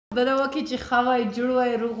بدو کې چې خوای جوړ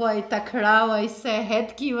وای روغ وای تکړه وای صحت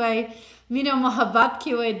کی وای مینه محبت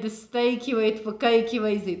کی وای دستای کی وای تفکای کی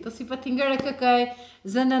وای زی تاسو په تنګړه ککای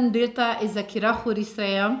زنن دلته ذکیرا خوري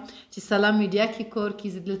سم چې سلام میډیا کې کور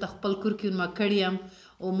کې زدل تخپل کور کې ما کړیم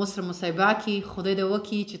او مصر مصیبه کې خدای د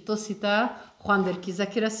وکی چې تاسو ته خواندر کې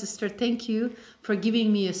ذکیرا sister thank you for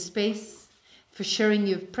giving me a space for sharing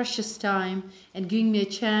your precious time and giving me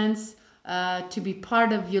a chance to be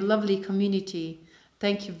part of your lovely community.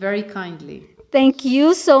 Thank you very kindly. Thank you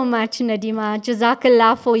so much, Nadima.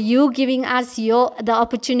 Jazakallah for you giving us the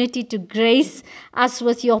opportunity to grace us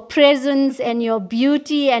with your presence and your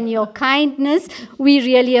beauty and your kindness. We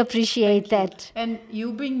really appreciate that. And you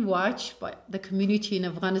being watched by the community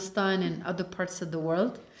in Afghanistan and other parts of the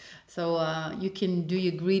world. So you can do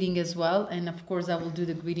your greeting as well. And of course, I will do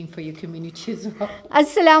the greeting for your community as well.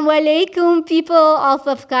 Assalamu alaikum, people of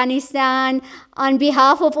Afghanistan. On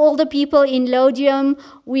behalf of all the people in Lodium,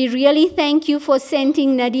 we really thank you for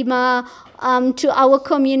sending Nadima to our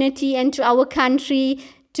community and to our country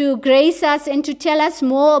to grace us and to tell us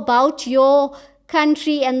more about your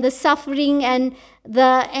country and the suffering and the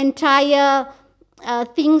entire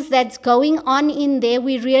things that's going on in there.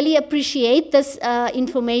 We really appreciate this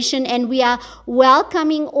information, and we are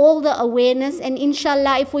welcoming all the awareness, and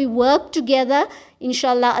inshallah if we work together,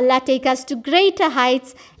 inshallah Allah take us to greater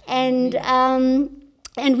heights, and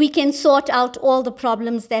we can sort out all the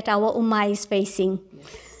problems that our ummah is facing.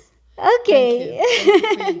 Okay. Thank you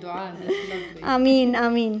for your dua. That's lovely. Ameen,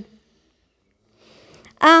 ameen.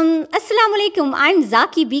 Assalamu alaikum. I'm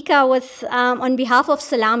Zakira Bhika on behalf of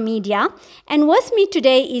Salaamedia, and with me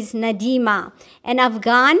today is Nadima, an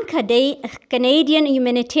Afghan Canadian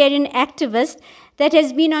humanitarian activist that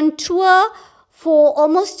has been on tour for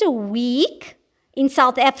almost a week in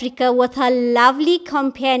South Africa with her lovely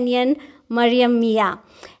companion Mariam Mia.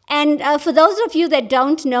 And for those of you that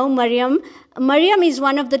don't know Mariam is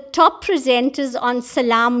one of the top presenters on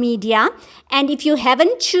Salaamedia. And if you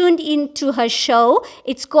haven't tuned into her show,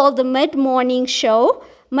 it's called the Mid-Morning Show,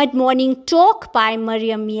 Mid-Morning Talk by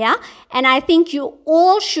Mariam Mia. And I think you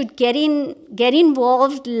all should get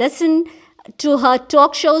involved, listen to her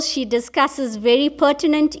talk shows. She discusses very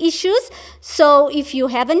pertinent issues. So if you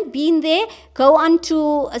haven't been there, go on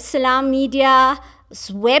to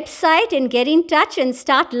Salaamedia's website and get in touch and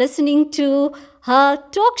start listening to her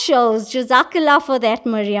talk shows. Jazakallah for that,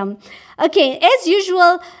 Mariam. Okay, as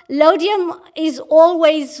usual, Lodium is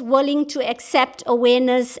always willing to accept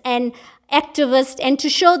awareness and activists and to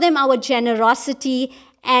show them our generosity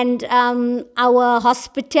and our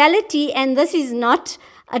hospitality. And this is not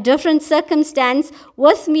a different circumstance.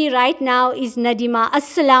 With me right now is Nadima.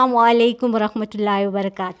 Assalamu alaikum wa rahmatullahi wa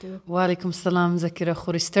barakatuh. Wa alaikum salam, Zakira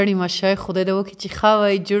Khuristari Mashay. Khuda da woki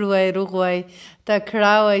chikhawai, jurwai, rugwai,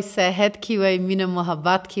 takrawai, sahet kiwai, mina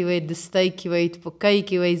muhabbat kiwai, distai kiwai, tpukai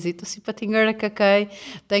kiwai, zito sipatingara kakai.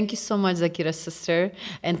 Thank you so much, Zakira sister.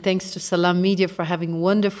 And thanks to Salaamedia for having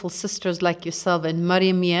wonderful sisters like yourself and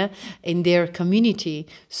Mariam Mia in their community.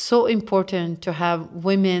 So important to have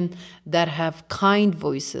women that have kind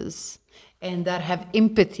voices and that have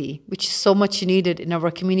empathy, which is so much needed in our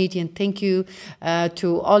community. And thank you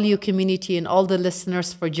to all your community and all the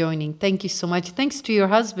listeners for joining. Thank you so much. Thanks to your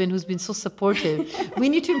husband who's been so supportive. We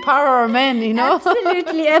need to empower our men, you know.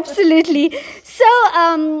 Absolutely, absolutely. So,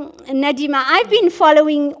 Nadima, I've been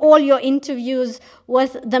following all your interviews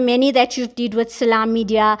with the many that you did with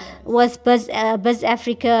Salaamedia, with Buzz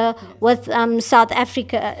Africa, with South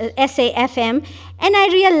Africa, SAFM. And I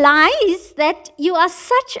realized that you are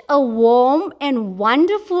such a warm and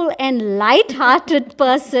wonderful and light-hearted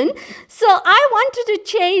person. So I wanted to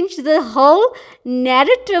change the whole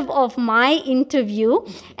narrative of my interview.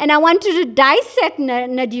 And I wanted to dissect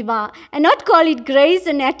Nadima and not call it Grey's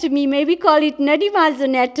Anatomy, maybe call it Nadima's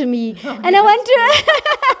Anatomy. And I want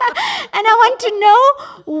to know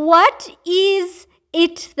what is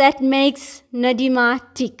it that makes Nadima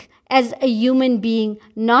tick as a human being,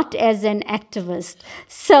 not as an activist.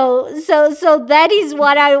 So that is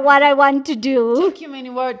what I want to do. Tick, you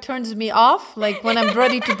mean what turns me off? Like when I'm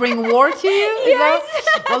ready to bring war to you? Yes.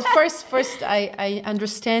 Well, first, I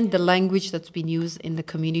understand the language that's been used in the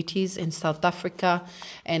communities in South Africa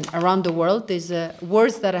and around the world. There's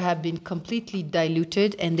words that have been completely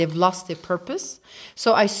diluted and they've lost their purpose.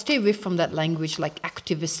 So I stay away from that language like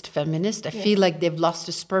activist, feminist. I feel like they've lost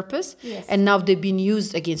its purpose. Yes. And now they've been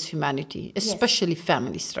used against humanity, especially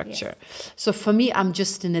family structure. Yes. So for me, I'm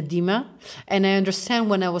just a Nadima. And I understand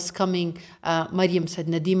when I was coming, Mariam said,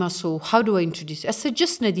 Nadima, so how do I introduce you? I said,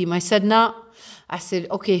 just Nadima. I said, no. I said,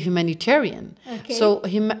 okay, humanitarian. Okay. So,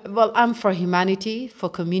 well, I'm for humanity, for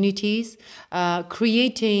communities,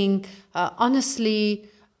 creating, honestly,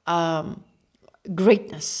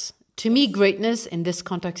 greatness. To me, greatness in this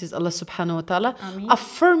context is Allah subhanahu wa ta'ala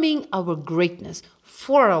affirming our greatness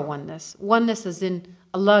for our oneness. Oneness as in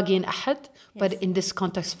Allah again, Ahad, but in this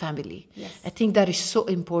context, family. I think that is so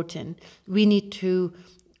important. We need to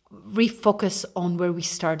refocus on where we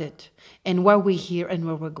started and why we're here and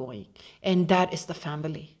where we're going. And that is the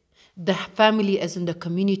family. The family as in the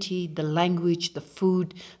community, the language, the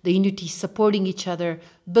food, the unity, supporting each other,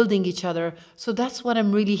 building each other. So that's what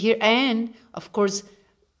I'm really here. And of course,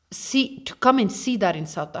 to come and see that in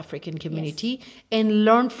South African community and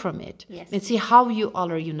learn from it and see how you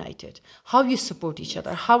all are united, how you support each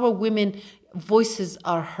other, how our women voices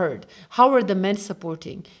are heard, how are the men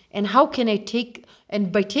supporting, and how can I take,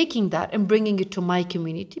 and by taking that and bringing it to my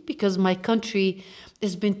community, because my country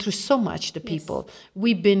has been through so much, the people.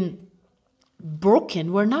 We've been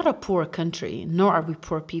broken. We're not a poor country, nor are we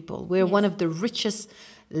poor people. We're one of the richest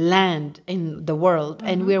land in the world,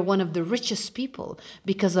 and we're one of the richest people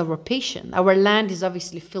because of our patience. Our land is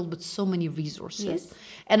obviously filled with so many resources,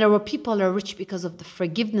 and our people are rich because of the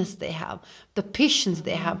forgiveness they have, the patience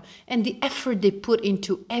they have, and the effort they put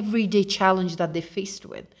into everyday challenge that they're faced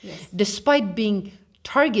with. Despite being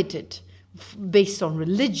targeted based on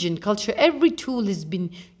religion, culture, every tool has been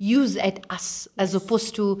used at us as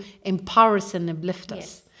opposed to empower us and uplift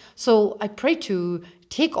us. So I pray to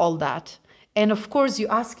take all that. And of course,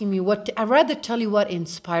 you're asking me I'd rather tell you what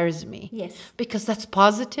inspires me. Because that's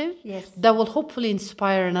positive. That will hopefully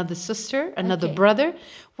inspire another sister, another brother.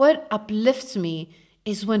 What uplifts me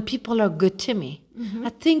is when people are good to me. I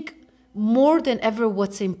think more than ever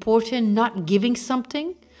what's important, not giving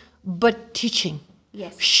something, but teaching.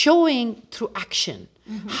 Showing through action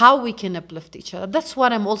how we can uplift each other. That's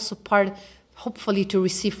what I'm also hopefully to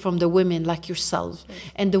receive from the women like yourselves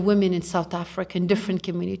and the women in South Africa and different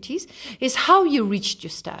communities, is how you reached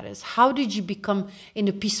your status. How did you become in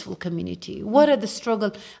a peaceful community? What are the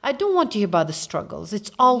struggles? I don't want to hear about the struggles.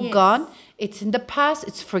 It's all gone. It's in the past.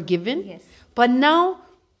 It's forgiven. But now,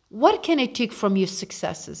 what can I take from your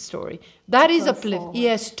successes story? That is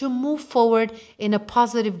uplift. To move forward in a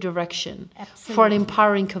positive direction for an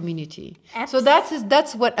empowering community. So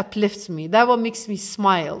that's what uplifts me. That what makes me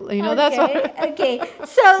smile. You know, that's what.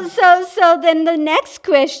 So then the next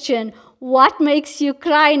question: what makes you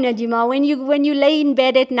cry, Nadima? When you lay in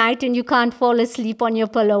bed at night and you can't fall asleep on your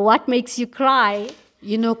pillow, what makes you cry?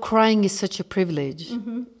 You know, crying is such a privilege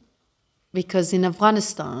because in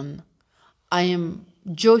Afghanistan, I am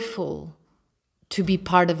joyful to be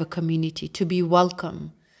part of a community, to be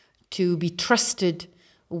welcome, to be trusted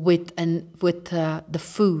with the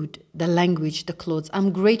food, the language, the clothes.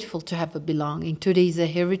 I'm grateful to have a belonging. Today is a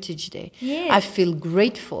Heritage Day. I feel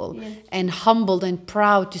grateful and humbled and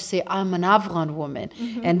proud to say I'm an Afghan woman,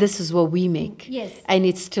 and this is what we make. And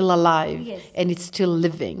it's still alive, and it's still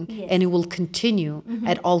living, and it will continue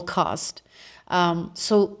at all cost.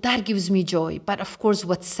 So that gives me joy. But of course,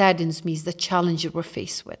 what saddens me is the challenge that we're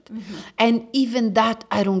faced with. And even that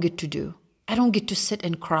I don't get to do. I don't get to sit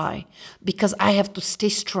and cry because I have to stay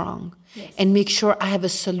strong and make sure I have a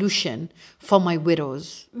solution for my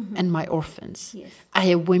widows and my orphans. I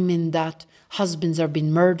have women that husbands are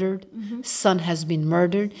being murdered, son has been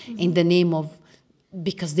murdered in the name of,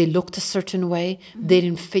 because they looked a certain way, they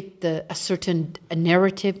didn't fit a certain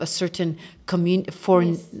narrative, a certain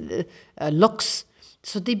foreign looks.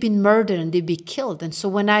 So they've been murdered and they've been killed. And so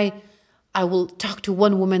when I will talk to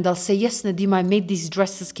one woman, they'll say, yes, Nadima, I made these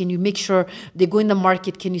dresses. Can you make sure they go in the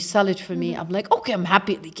market? Can you sell it for me? I'm like, okay, I'm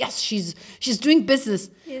happy. Like, yes, she's doing business.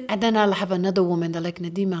 And then I'll have another woman. They're like,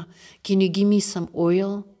 Nadima, can you give me some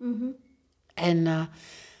oil and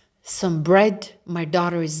some bread? My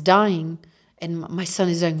daughter is dying. And my son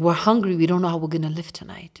is saying, we're hungry. We don't know how we're going to live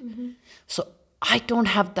tonight. So I don't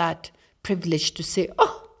have that privilege to say,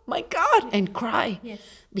 oh, my God, and cry.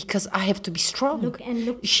 Because I have to be strong.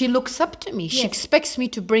 She looks up to me. She expects me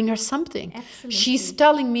to bring her something. She's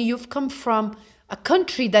telling me, you've come from a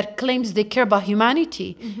country that claims they care about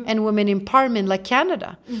humanity and women empowerment like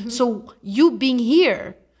Canada. So you being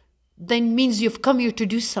here then means you've come here to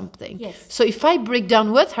do something. So if I break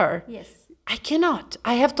down with her, I cannot.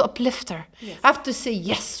 I have to uplift her. I have to say,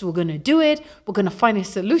 yes, we're going to do it. We're going to find a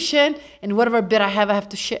solution. And whatever bit I have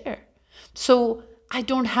to share. So I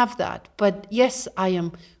don't have that. But yes, I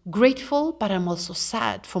am grateful, but I'm also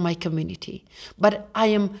sad for my community. But I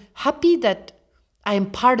am happy that I am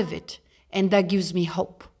part of it. And that gives me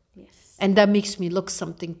hope. And that makes me look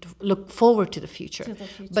forward to the future.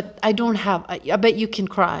 But I don't have, I bet you can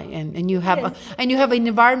cry. And you have and you have an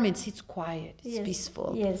environment, it's quiet, it's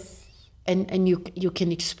peaceful. And you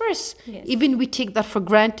can express. Even we take that for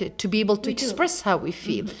granted to be able to express how we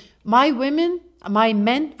feel. My women my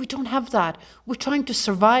men, we don't have that. We're trying to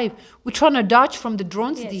survive. We're trying to dodge from the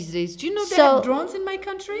drones these days. Do you know they have drones in my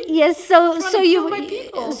country? Yes, so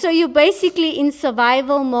you're basically in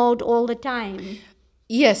survival mode all the time.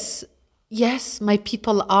 Yes, my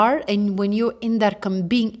people are. And when you're in that,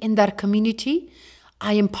 being in that community,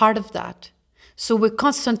 I am part of that. So we're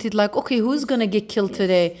constantly like, okay, who's going to get killed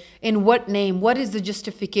today? In what name? What is the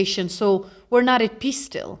justification? So we're not at peace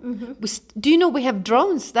still. Do you know we have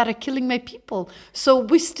drones that are killing my people? So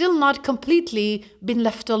we're still not completely been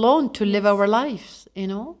left alone to live our lives, you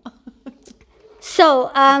know? So,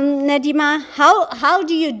 Nadima, how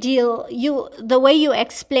do you deal, the way you're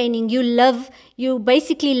explaining, you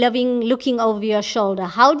basically looking over your shoulder.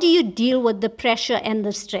 How do you deal with the pressure and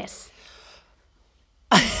the stress?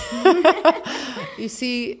 You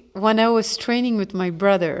see, when I was training with my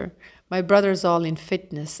brother's all in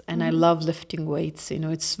fitness, and I love lifting weights. You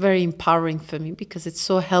know, it's very empowering for me because it's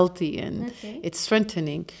so healthy and it's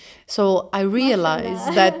strengthening. So I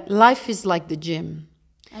realized that life is like the gym.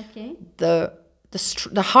 Okay. The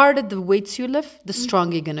harder the weights you lift, the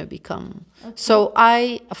stronger you're going to become. So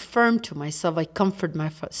I affirm to myself, I comfort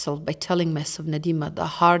myself by telling myself, Nadima, the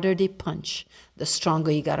harder they punch, the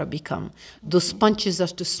stronger you got to become. Those punches are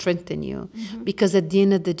to strengthen you because at the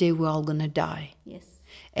end of the day, we're all going to die. Yes.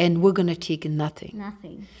 And we're going to take nothing.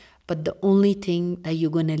 Nothing. But the only thing that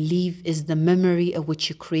you're going to leave is the memory of what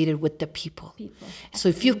you created with the people. So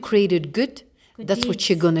if you created good that's what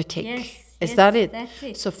you're going to take. Is that it? That's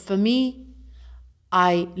it. So for me,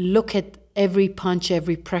 I look at every punch,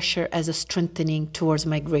 every pressure as a strengthening towards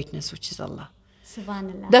my greatness, which is Allah.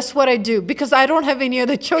 Subhanallah. That's what I do because I don't have any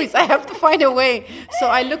other choice. I have to find a way. So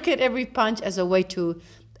I look at every punch as a way to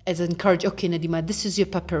encourage, okay, Nadima, this is your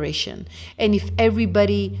preparation. And if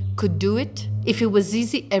everybody could do it, if it was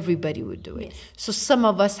easy, everybody would do it. So some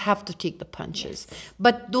of us have to take the punches.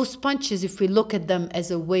 But those punches, if we look at them as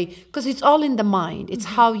a way, because it's all in the mind. It's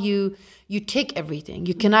how you take everything.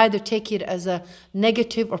 You can either take it as a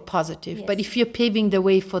negative or positive. But if you're paving the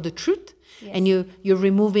way for the truth, and you're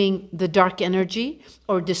removing the dark energy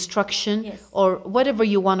or destruction or whatever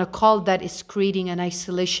you want to call that is creating an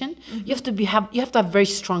isolation, you have to have very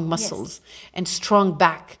strong muscles and strong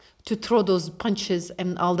back to throw those punches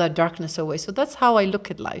and all that darkness away. So that's how I look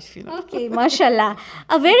at life, you know. Okay, mashallah.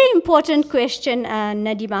 A very important question,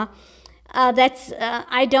 Nadima.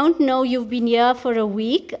 I don't know, you've been here for a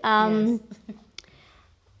week. How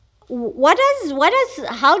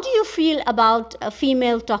do you feel about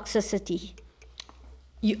female toxicity?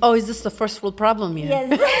 Is this the first world problem here? Yes.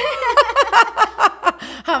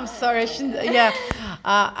 I'm sorry, I shouldn't.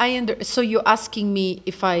 So you're asking me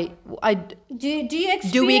if do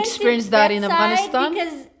we experience that in Afghanistan?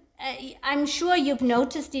 Because I'm sure you've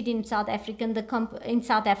noticed it in South Africa,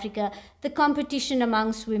 the competition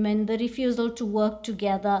amongst women, the refusal to work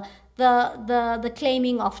together, the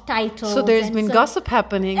claiming of titles. So there's been gossip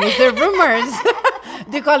happening. Is there rumors?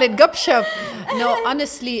 They call it gupshup. No,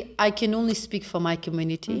 honestly, I can only speak for my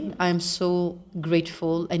community. I am so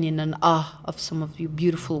grateful and in an awe of some of you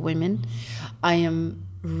beautiful women. I am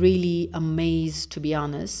really amazed, to be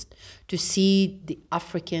honest, to see the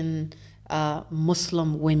African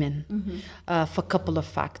Muslim women for a couple of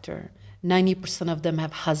factors. 90% of them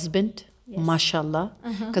have husband. Mashallah,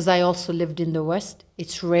 because I also lived in the West.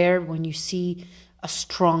 It's rare when you see a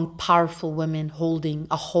strong, powerful woman holding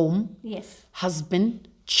a home, husband,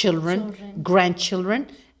 children, grandchildren,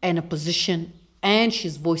 and a position, and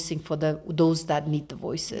she's voicing for those that need the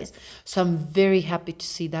voices. So I'm very happy to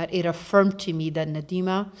see that. It affirmed to me that,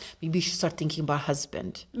 Nadima, maybe you should start thinking about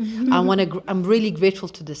husband. I'm really grateful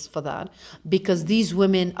for that, because these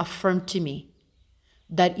women affirmed to me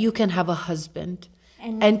that you can have a husband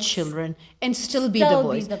and children and still be the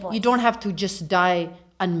voice. You don't have to just die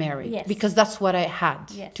unmarried, because that's what I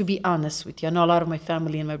had, to be honest with you. I know a lot of my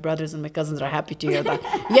family and my brothers and my cousins are happy to hear that.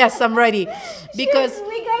 Yes, I'm ready, because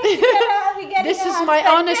this is my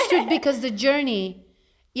honest truth, because the journey,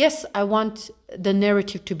 yes, I want the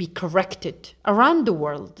narrative to be corrected around the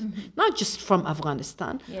world, not just from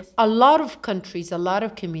Afghanistan. A lot of countries, a lot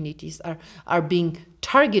of communities are being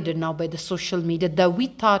targeted now by the social media that we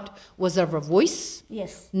thought was our voice.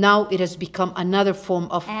 Now it has become another form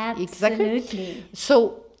of... Absolutely.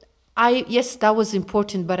 So that was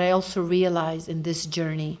important, but I also realized in this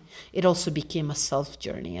journey, it also became a self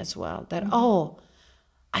journey as well, that,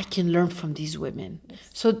 I can learn from these women.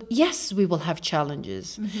 So yes, we will have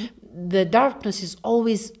challenges. The darkness is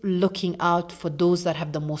always looking out for those that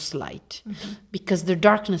have the most light, because the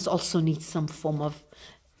darkness also needs some form of,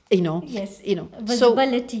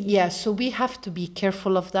 visibility. So we have to be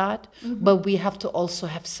careful of that, but we have to also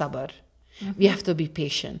have sabr. We have to be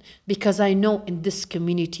patient, because I know in this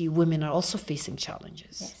community, women are also facing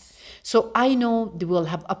challenges. Yes. So I know they will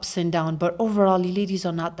have ups and downs, but overall, you ladies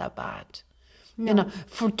are not that bad. You know,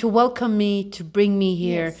 to welcome me, to bring me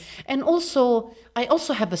here. Yes. And also, I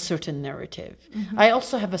also have a certain narrative. I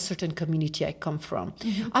also have a certain community I come from.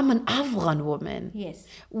 I'm an Afghan woman. Yes.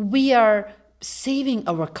 We are saving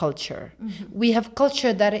our culture. We have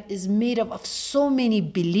culture that is made up of so many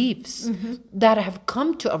beliefs that have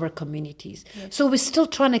come to our communities. So we're still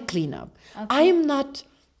trying to clean up. I am not...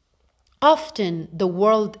 Often the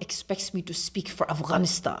world expects me to speak for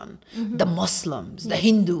Afghanistan, the Muslims, the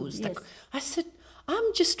Hindus. I said,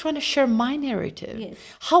 I'm just trying to share my narrative,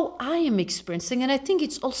 how I am experiencing. And I think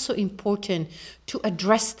it's also important to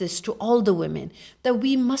address this to all the women, that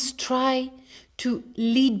we must try to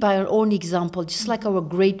lead by our own example, just like our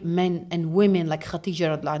great men and women like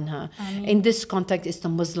Khadija radhiyallahu anha. In this context, it's the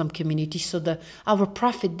Muslim community. So our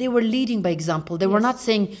Prophet, they were leading by example. They were not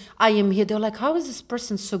saying, I am here. They were like, how is this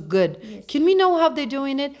person so good? Can we know how they're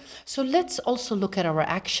doing it? So let's also look at our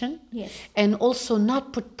action and also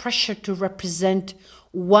not put pressure to represent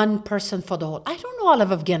one person for the whole. I don't know all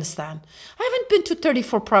of Afghanistan. I haven't been to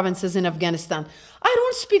 34 provinces in Afghanistan. I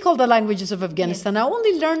don't speak all the languages of Afghanistan. I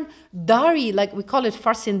only learned Dari, like we call it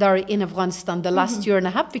Farsi and Dari in Afghanistan the last year and a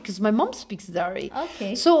half, because my mom speaks Dari.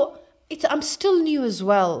 Okay. So I'm still new as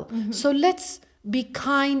well. So let's be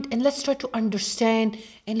kind and let's try to understand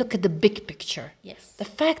and look at the big picture. Yes. The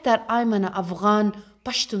fact that I'm an Afghan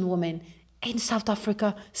Pashtun woman in South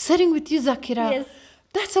Africa, sitting with you, Zakira,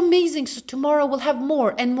 that's amazing. So tomorrow we'll have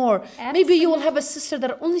more and more. Absolutely. Maybe you will have a sister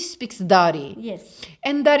that only speaks Dari. Yes.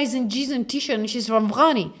 And that is in jeans and t-shirt and she's from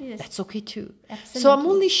Afghani. Yes. That's okay too. Absolutely. So I'm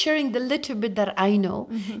only sharing the little bit that I know.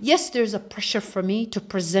 Yes, there's a pressure for me to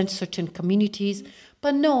present certain communities.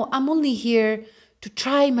 But no, I'm only here to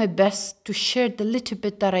try my best to share the little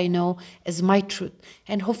bit that I know as my truth.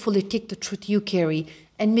 And hopefully take the truth you carry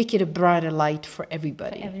and make it a brighter light for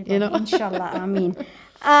everybody. You know? Inshallah, Ameen.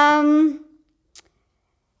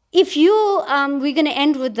 If you, we're going to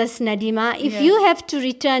end with this, Nadima. If you have to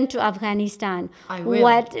return to Afghanistan, I will.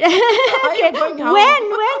 What? Okay.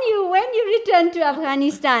 When you return to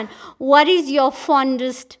Afghanistan, what is your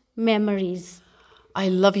fondest memories? I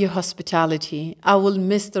love your hospitality. I will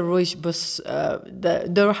miss the Roish Bush.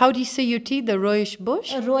 How do you say your tea? The Roish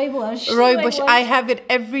Bush? Rooibos. I have it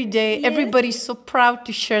every day. Yes. Everybody's so proud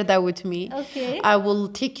to share that with me. Okay. I will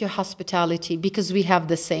take your hospitality because we have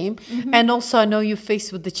the same. And also I know you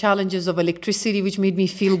faced with the challenges of electricity, which made me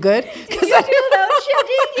feel good.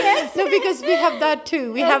 Yes. No, because we have that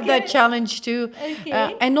too. We have that challenge too.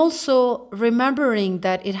 Okay. And also remembering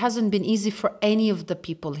that it hasn't been easy for any of the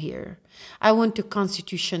people here. I went to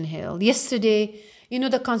Constitution Hill. Yesterday, you know,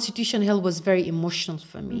 the Constitution Hill was very emotional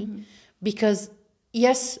for me because,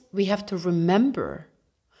 yes, we have to remember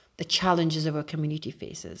the challenges our community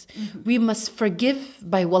faces. We must forgive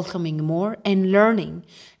by welcoming more and learning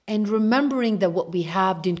and remembering that what we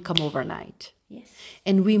have didn't come overnight. Yes.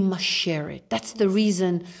 And we must share it. That's the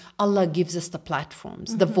reason Allah gives us the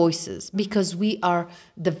platforms, the voices, because we are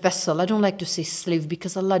the vessel. I don't like to say slave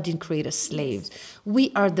because Allah didn't create us slaves.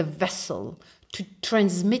 We are the vessel to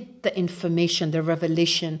transmit the information, the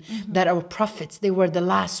revelation that our prophets, they were the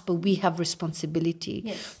last, but we have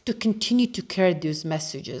responsibility to continue to carry those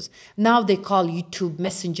messages. Now they call YouTube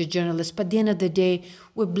messenger journalists, but at the end of the day,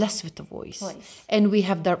 we're blessed with a voice. And we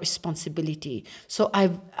have that responsibility. So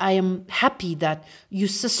I am happy that you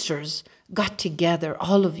sisters got together,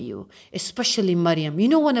 all of you, especially Maryam. You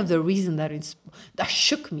know, one of the reasons that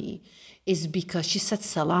shook me is because she said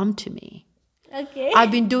salam to me. Okay.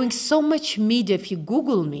 I've been doing so much media. If you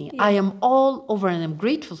Google me, I am all over and I'm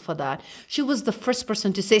grateful for that. She was the first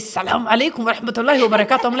person to say, Salam alaikum wa rahmatullahi wa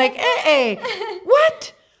barakatuh. I'm like,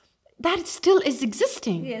 what? That still is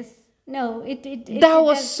existing. Yes. No, that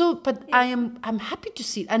was so, but I'm happy to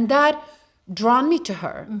see it. And that drawn me to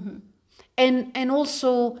her. And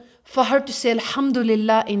also for her to say,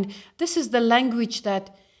 Alhamdulillah, and this is the language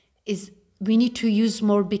that we need to use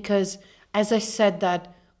more because, as I said,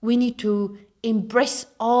 that we need to embrace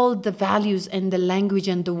all the values and the language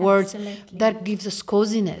and the words that gives us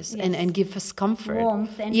coziness and give us comfort.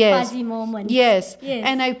 Warmth and fuzzy moments. Yes.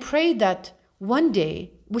 And I pray that one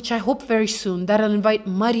day, which I hope very soon, that I'll invite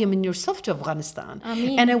Maryam and yourself to Afghanistan.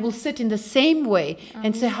 Ameen. And I will sit in the same way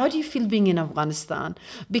and say, how do you feel being in Afghanistan?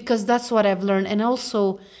 Because that's what I've learned. And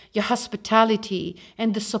also your hospitality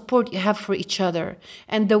and the support you have for each other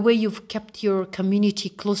and the way you've kept your community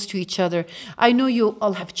close to each other. I know you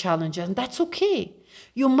all have challenges, and that's okay.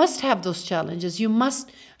 You must have those challenges. You must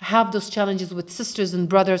have those challenges with sisters and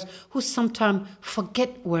brothers who sometimes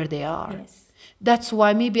forget where they are. That's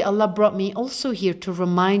why maybe Allah brought me also here to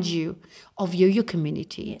remind you of your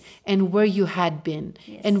community and where you had been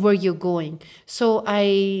and where you're going. So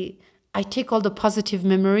I take all the positive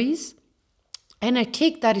memories, and I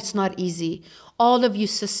take that it's not easy. All of you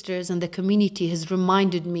sisters and the community has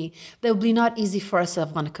reminded me that it will be not easy for us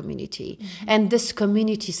Afghan community. And this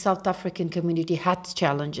community, South African community, had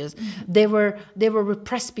challenges. They were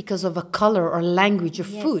repressed because of a color or language or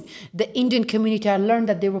food. The Indian community, I learned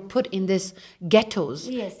that they were put in these ghettos.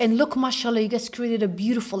 And look, mashallah, you guys created a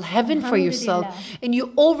beautiful heaven for yourself. And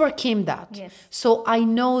you overcame that. So I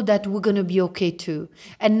know that we're going to be okay too.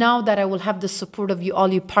 And now that I will have the support of you,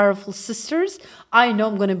 all you powerful sisters, I know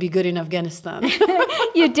I'm going to be good in Afghanistan.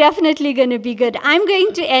 You're definitely going to be good. I'm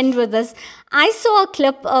going to end with this. I saw a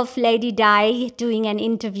clip of Lady Di doing an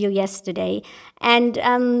interview yesterday, and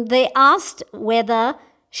they asked whether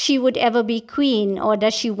she would ever be queen or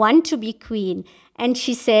does she want to be queen. And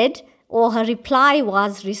she said, or her reply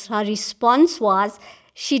was, her response was,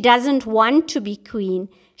 she doesn't want to be queen.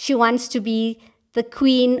 She wants to be the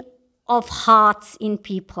queen of hearts in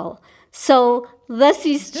people. So this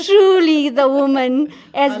is truly the woman,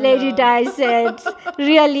 as Lady Di said.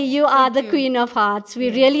 Really, you are the queen of hearts. We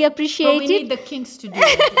really appreciate it. We need the kings to do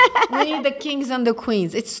it. We need the kings and the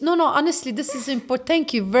queens. It's no, honestly, this is important.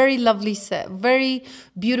 Thank you. Very lovely said. Very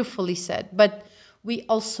beautifully said. But we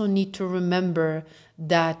also need to remember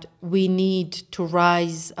that we need to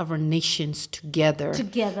rise our nations together.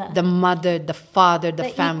 The mother, the father, the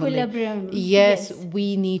family. Equilibrium. Yes,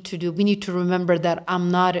 we need to remember that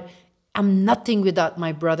I'm nothing without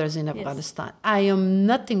my brothers in Afghanistan. I am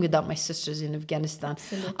nothing without my sisters in Afghanistan.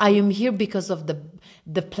 Absolutely. I am here because of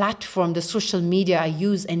the platform, the social media I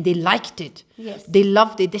use, and they liked it. They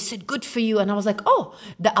loved it. They said, good for you. And I was like, oh,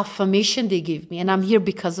 the affirmation they gave me. And I'm here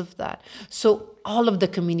because of that. So all of the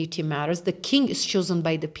community matters. The king is chosen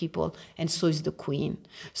by the people, and so is the queen.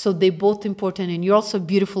 So they're both important, and you're also a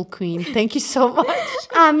beautiful queen. Thank you so much.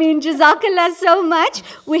 I mean, Jazakallah so much.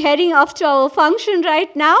 We're heading off to our function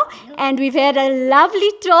right now, and we've had a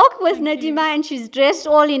lovely talk with Nadima, and she's dressed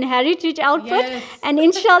all in heritage outfit. And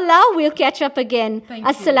inshallah, we'll catch up again.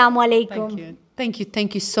 Assalamu alaikum.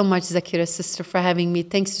 Thank you so much, Zakira sister, for having me.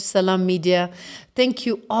 Thanks to Salaamedia. Thank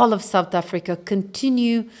you, all of South Africa.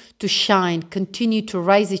 Continue to shine, continue to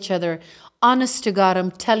rise each other. Honest to God, I'm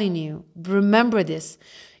telling you, remember this.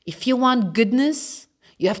 If you want goodness,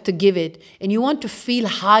 you have to give it. And you want to feel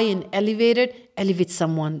high and elevated, elevate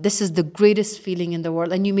someone. This is the greatest feeling in the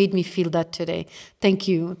world. And you made me feel that today. Thank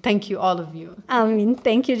you. Thank you, all of you.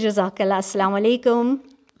 Thank you, Jazakallah. Assalamu alaikum.